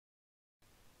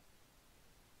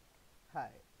Hi,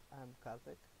 I'm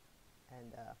Karthik,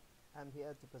 and I'm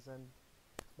here to present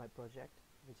my project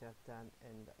which I've done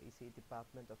in the EC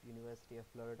department of University of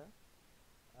Florida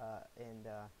in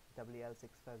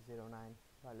WL6509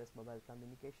 wireless mobile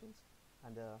communications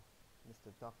under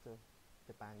Mr. Dr.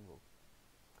 Depang Wu.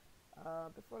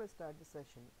 Before I start the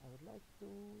session, I would like to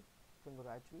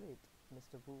congratulate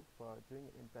Mr. Wu for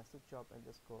doing an impressive job in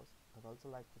this course. I'd also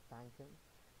like to thank him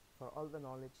for all the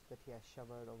knowledge that he has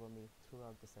showered over me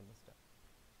throughout the semester.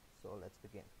 So let's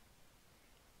begin.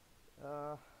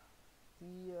 Uh,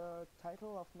 the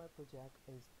title of my project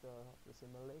is the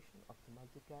Simulation of the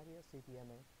Multicarrier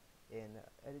CDMA in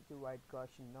additive wide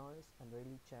Gaussian noise and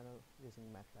Rayleigh channel using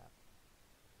Matlab.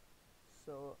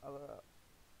 So our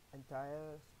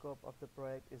entire scope of the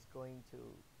project is going to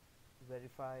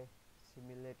verify,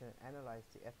 simulate and analyze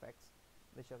the effects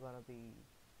which are going to be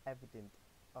evident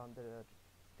on the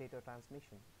data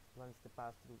transmission once they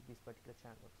pass through these particular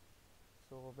channels.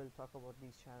 So we'll talk about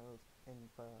these channels in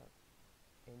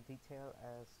detail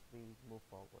as we move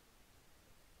forward.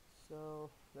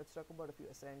 So let's talk about a few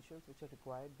essentials which are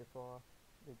required before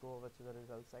we go over to the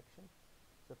results section.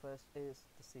 The first is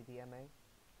the CDMA,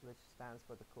 which stands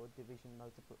for the Code Division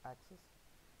Multiple Access.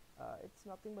 It's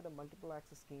nothing but a multiple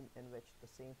access scheme in which the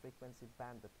same frequency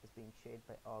bandwidth is being shared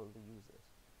by all the users.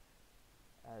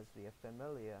 As we are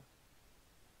familiar,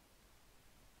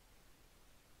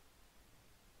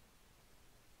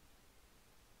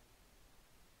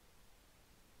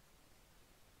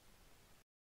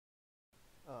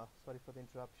 sorry for the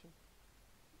interruption.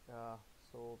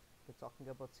 So we're talking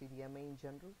about CDMA in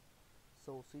general.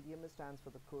 So CDMA stands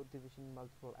for the Code Division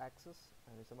Multiple Access,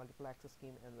 and it's a multiple access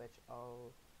scheme in which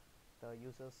all the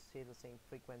users share the same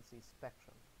frequency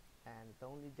spectrum, and the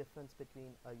only difference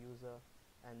between a user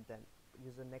and then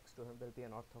user next to him will be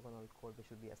an orthogonal code which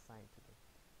will be assigned to them.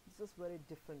 This is very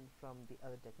different from the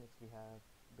other techniques we have,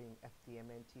 being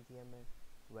FDMA and TDMA,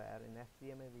 where in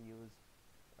FDMA we use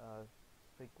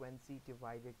frequency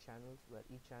divided channels where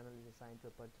each channel is assigned to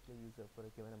a particular user for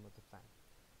a given amount of time,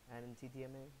 and in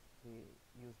TDMA we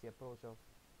use the approach of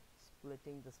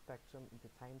splitting the spectrum into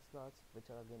time slots which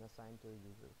are again assigned to a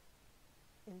user.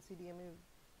 In CDMA,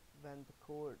 when the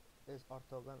code is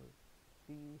orthogonal,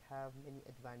 we have many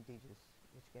advantages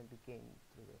which can be gained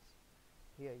through this.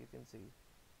 Here you can see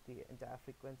the entire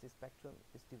frequency spectrum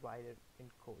is divided in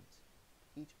codes.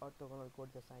 Each orthogonal code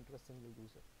is assigned to a single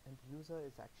user, and the user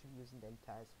is actually using the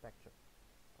entire spectrum.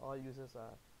 All users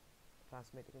are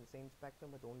transmitting in the same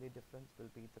spectrum, but the only difference will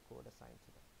be the code assigned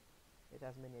to them. It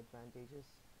has many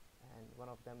advantages, and one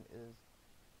of them is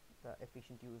the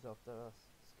efficient use of the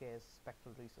scarce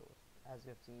spectral resource. As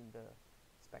you have seen, the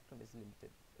spectrum is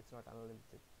limited, it's not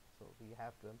unlimited, so we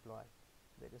have to employ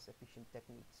various efficient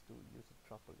techniques to use it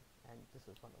properly, and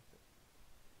this is one of them.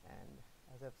 And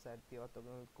as I've said, the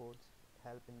orthogonal codes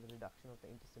help in the reduction of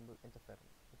the intersymbol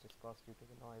interference, which is caused due to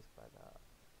the noise by the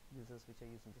users which are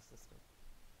using the system.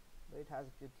 But it has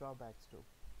a few drawbacks too,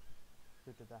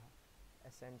 due to the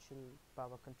essential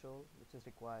power control which is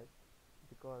required,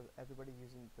 because everybody is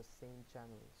using the same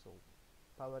channel, so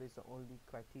power is the only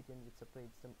criterion which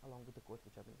separates them along with the codes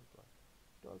which are being employed.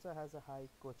 It also has a high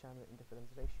co-channel interference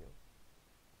ratio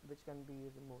which can be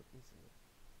removed easily.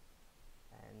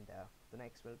 And the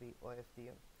next will be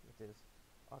OFDM, which is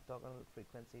orthogonal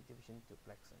frequency division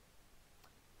duplexing.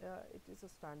 It is a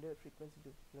standard frequency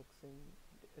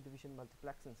division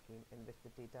multiplexing scheme in which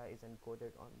the data is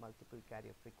encoded on multiple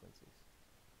carrier frequencies.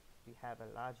 We have a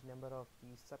large number of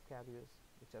these subcarriers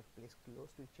which are placed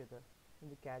close to each other and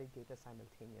they carry data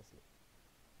simultaneously.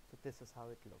 So this is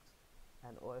how it looks.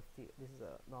 And this is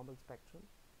a normal spectrum.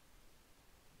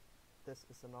 This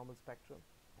is a normal spectrum,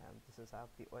 and this is how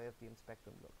the OFDM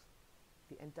spectrum looks.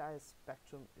 The entire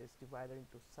spectrum is divided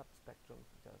into subspectrums,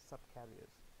 which are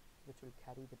subcarriers, which will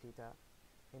carry the data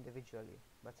individually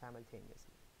but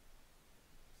simultaneously.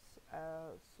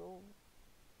 So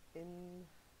in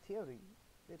theory,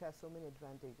 it has so many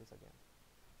advantages again.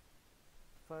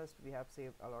 First, we have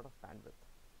saved a lot of bandwidth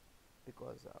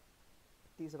because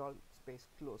these are all spaced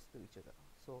close to each other,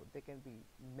 so there can be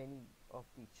many of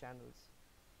the channels.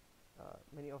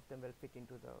 Many of them will fit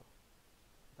into the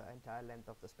entire length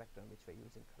of the spectrum which we're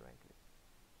using currently,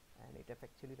 and it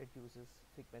effectively reduces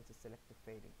frequency selective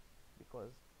fading,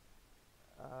 because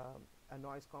a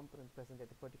noise component present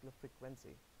at a particular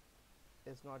frequency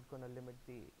is not going to limit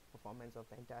the performance of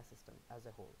the entire system as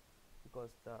a whole,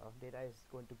 because the data is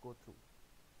going to go through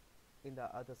in the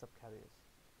other subcarriers.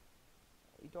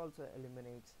 It also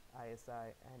eliminates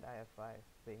ISI and IFI,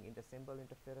 being intersymbol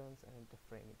interference and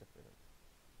interframe interference.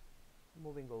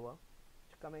 Moving over,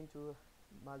 coming to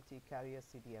Multicarrier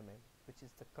CDMA, which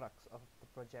is the crux of the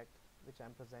project which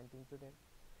I'm presenting today.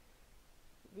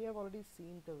 We have already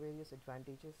seen the various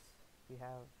advantages we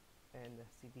have in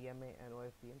CDMA and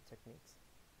OFDM techniques,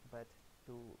 but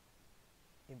to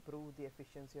improve the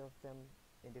efficiency of them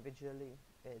individually,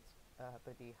 it's a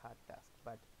pretty hard task,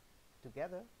 but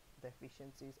together the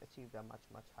efficiencies achieved are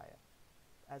much higher.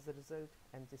 As a result,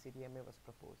 MCCDMA was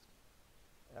proposed.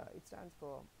 It stands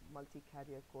for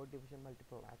Multi-Carrier Code Division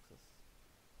Multiple Access,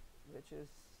 which is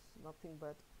nothing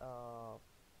but a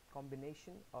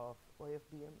combination of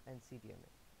OFDM and CDMA,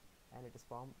 and it is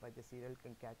formed by the serial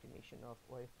concatenation of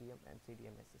OFDM and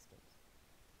CDMA systems,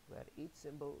 where each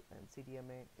symbol and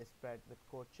CDMA is spread with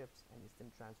code chips and is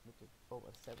then transmitted over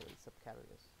several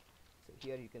subcarriers. So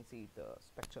here you can see the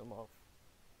spectrum of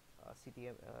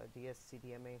DS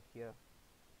CDMA here,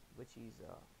 which is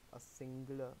a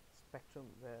singular spectrum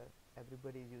where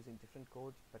everybody is using different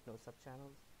codes but no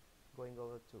subchannels. Going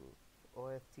over to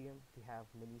OFDM, we have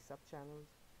many subchannels,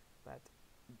 but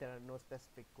there are no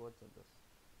specific codes on this.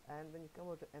 And when you come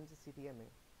over to MCCDMA,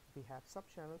 we have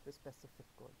subchannels with specific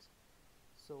codes.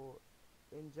 So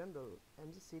in general,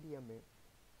 MCCDMA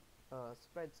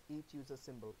spreads each user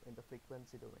symbol in the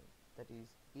frequency domain. That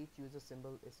is, each user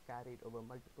symbol is carried over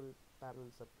multiple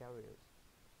parallel subcarriers,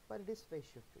 but it is phase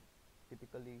shifted,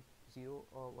 typically 0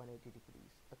 or 180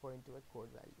 degrees according to a code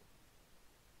value.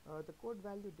 The code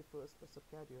value differs per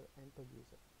subcarrier and per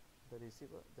user. The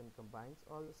receiver then combines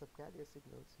all the subcarrier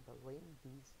signals by weighing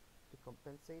these to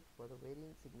compensate for the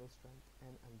varying signal strength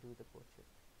and undo the code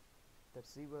shift. The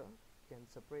receiver can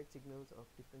separate signals of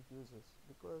different users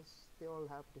because they all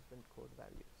have different code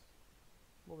values.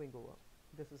 Moving over,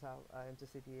 this is how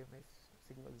MCCDMA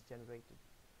signal is generated.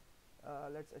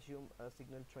 Let's assume a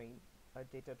signal train, a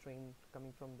data train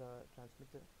coming from the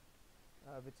transmitter,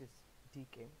 which is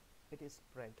DK. It is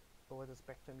spread over the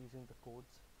spectrum using the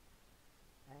codes,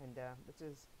 and which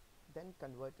is then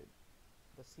converted.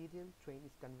 The serial train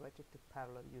is converted to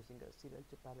parallel using a serial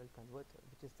to parallel converter,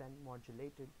 which is then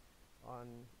modulated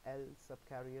on L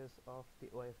subcarriers of the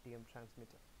OFDM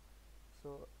transmitter.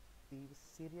 So the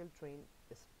serial train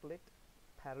is split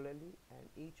parallelly, and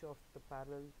each of the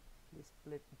parallelly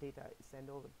split data is sent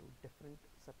over to different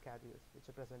subcarriers which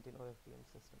are present in OFDM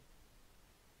system.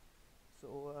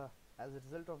 So as a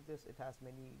result of this, it has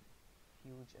many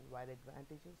huge and wide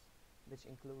advantages, which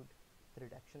include the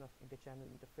reduction of interchannel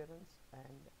interference,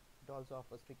 and it also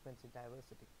offers frequency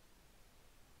diversity.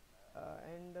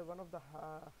 And one of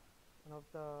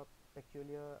the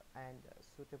peculiar and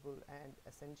suitable and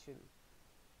essential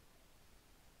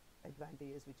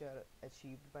advantages which are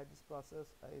achieved by this process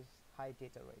is high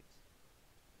data rates,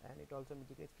 and it also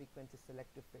mitigates frequency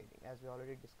selective fading, as we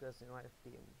already discussed in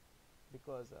OFDM,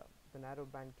 because the narrow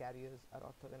band carriers are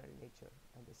orthogonal in nature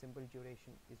and the symbol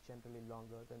duration is generally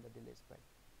longer than the delay spread.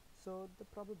 So the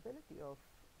probability of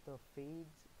the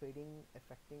fading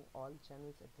affecting all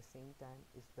channels at the same time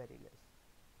is very less,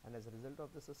 and as a result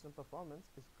of the system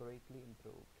performance is greatly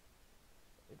improved.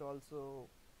 It also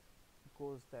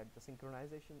goes that the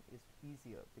synchronization is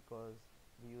easier because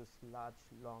we use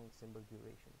long symbol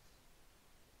durations.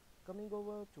 Coming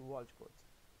over to Walsh codes.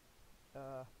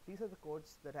 These are the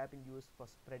codes that have been used for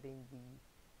spreading the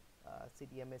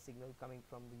CDMA signal coming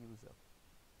from the user.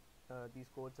 These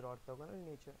codes are orthogonal in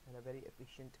nature and are very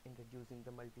efficient in reducing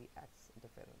the multi-axis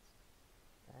interference.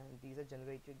 And these are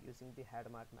generated using the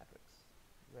Hadamard matrix,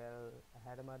 where a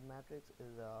Hadamard matrix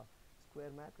is a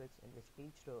square matrix in which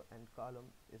each row and column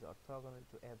is orthogonal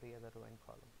to every other row and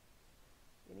column.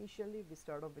 Initially, we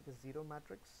start off with a zero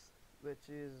matrix, which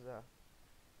is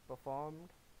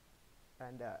performed,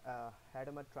 and a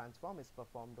Hadamard transform is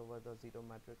performed over the zero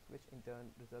matrix, which in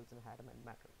turn results in a Hadamard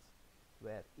matrix,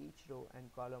 where each row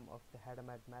and column of the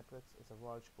Hadamard matrix is a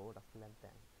Walsh code of length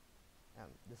n.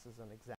 This is an example.